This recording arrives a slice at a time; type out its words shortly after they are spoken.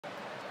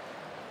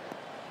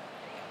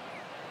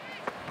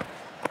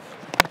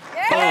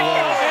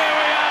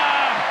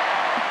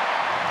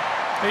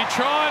He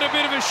tried a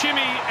bit of a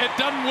shimmy. It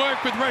doesn't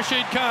work with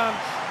Rashid Khan.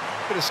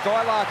 Bit of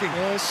skylarking.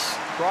 Yes.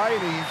 Great.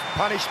 He's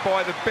punished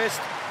by the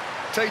best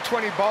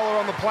T20 bowler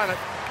on the planet.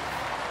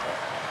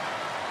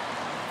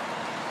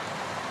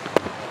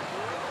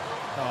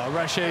 Oh,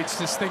 Rashid's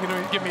just thinking,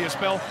 give me a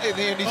spell. In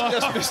the end, he's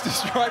just missed a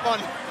straight one.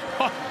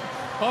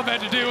 I've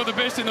had to deal with the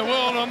best in the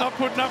world. I'm not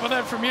putting up with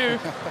that from you.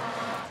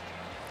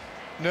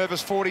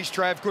 Nervous 40s,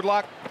 Trav. Good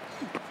luck.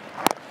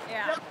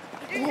 Yeah.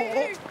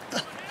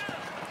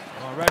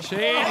 Oh, Rashid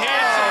hits, and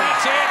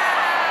that's it.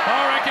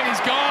 I reckon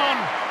he's gone.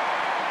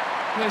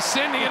 They're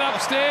sending it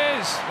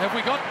upstairs. Have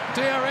we got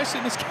DRS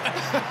in this game?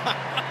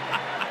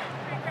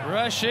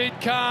 Rashid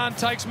Khan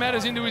takes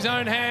matters into his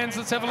own hands.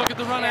 Let's have a look at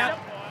the run out.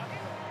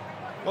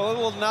 Well, a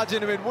little nudge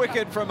into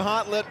mid-wicket from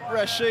Hartlett.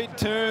 Rashid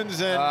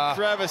turns and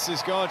Travis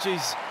is gone.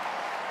 Jeez,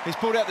 he's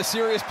pulled out the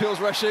serious pills,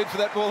 Rashid, for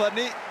that ball, hasn't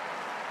he?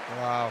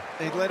 Wow.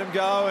 He'd let him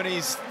go and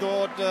he's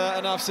thought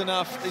enough's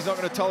enough. He's not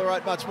going to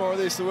tolerate much more of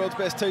this. The world's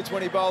best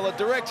T20 bowler.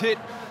 Direct hit.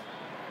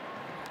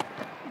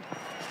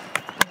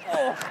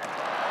 Oh.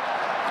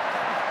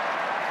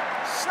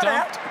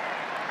 Stumped.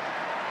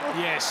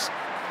 Yes.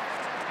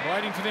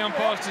 Waiting for the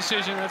umpire's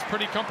decision. That's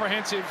pretty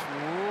comprehensive.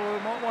 Ooh,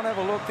 might want to have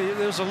a look.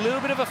 There was a little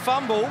bit of a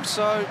fumble,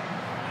 so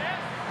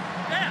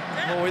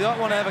well, we don't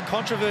want to have a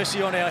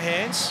controversy on our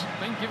hands.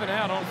 Been given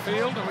out on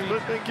field. Are we...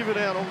 Been given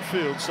out on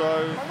field,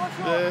 so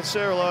there,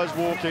 Sarah Lowe's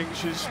walking.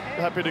 She's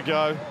happy to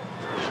go.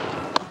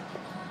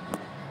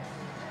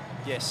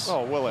 Yes.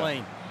 Oh, well out.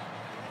 Clean.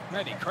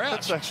 Matty Crouch.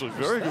 That's actually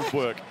very good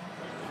work.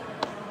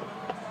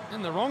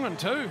 In the wrong one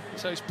too.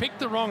 So he's picked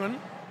the wrong one.